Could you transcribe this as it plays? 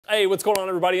Hey, what's going on,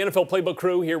 everybody? NFL Playbook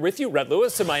crew here with you. Red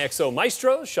Lewis and my XO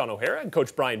Maestro, Sean O'Hara, and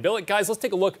Coach Brian Billick. Guys, let's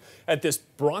take a look at this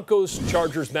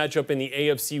Broncos-Chargers matchup in the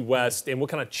AFC West and what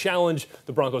kind of challenge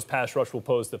the Broncos pass rush will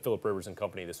pose to Philip Rivers and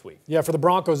company this week. Yeah, for the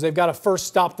Broncos, they've got to first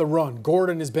stop the run.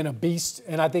 Gordon has been a beast,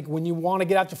 and I think when you want to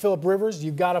get after Philip Rivers,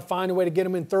 you've got to find a way to get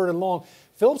him in third and long.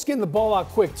 Philip's getting the ball out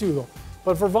quick, too, though.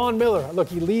 But for Von Miller, look,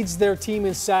 he leads their team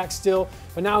in sacks still,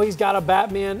 but now he's got a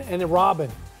Batman and a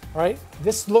Robin. All right,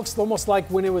 this looks almost like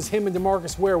when it was him and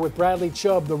DeMarcus Ware with Bradley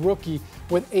Chubb, the rookie,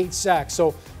 with 8 sacks.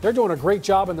 So they're doing a great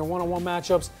job in their one-on-one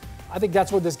matchups. I think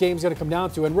that's what this game's going to come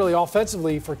down to. And really,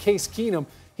 offensively, for Case Keenum,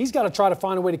 he's got to try to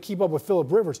find a way to keep up with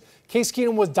Philip Rivers. Case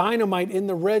Keenum was dynamite in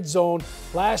the red zone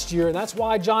last year, and that's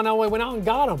why John Elway went out and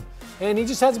got him. And he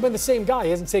just hasn't been the same guy.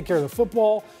 He hasn't taken care of the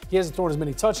football. He hasn't thrown as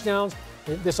many touchdowns.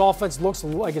 This offense looks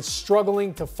like it's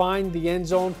struggling to find the end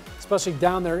zone, especially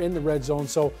down there in the red zone.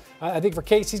 So I think for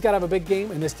Case, he's got to have a big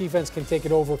game, and this defense can take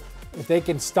it over if they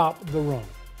can stop the run.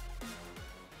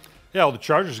 Yeah, well, the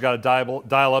Chargers got to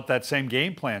dial up that same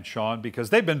game plan, Sean, because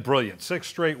they've been brilliant. 6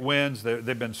 straight wins.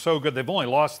 They've been so good. They've only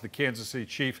lost to the Kansas City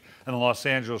Chiefs and the Los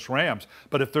Angeles Rams.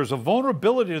 But if there's a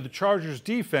vulnerability to the Chargers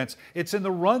defense, it's in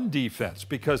the run defense,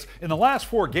 because in the last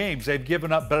 4 games, they've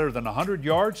given up better than 100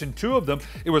 yards. In 2 of them,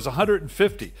 it was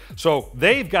 150. So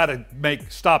they've got to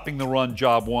make stopping the run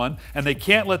job one, and they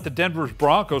can't let the Denver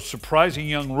Broncos' surprising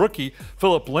young rookie,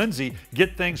 Philip Lindsay,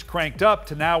 get things cranked up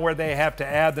to now where they have to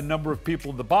add the number of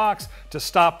people in the box to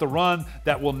stop the run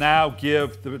that will now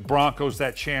give the Broncos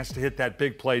that chance to hit that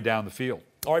big play down the field.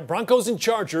 All right, Broncos and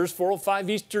Chargers, 4:05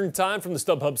 Eastern time from the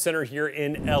StubHub Center here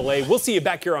in L.A. We'll see you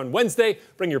back here on Wednesday.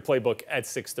 Bring your playbook at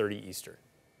 6:30 Eastern.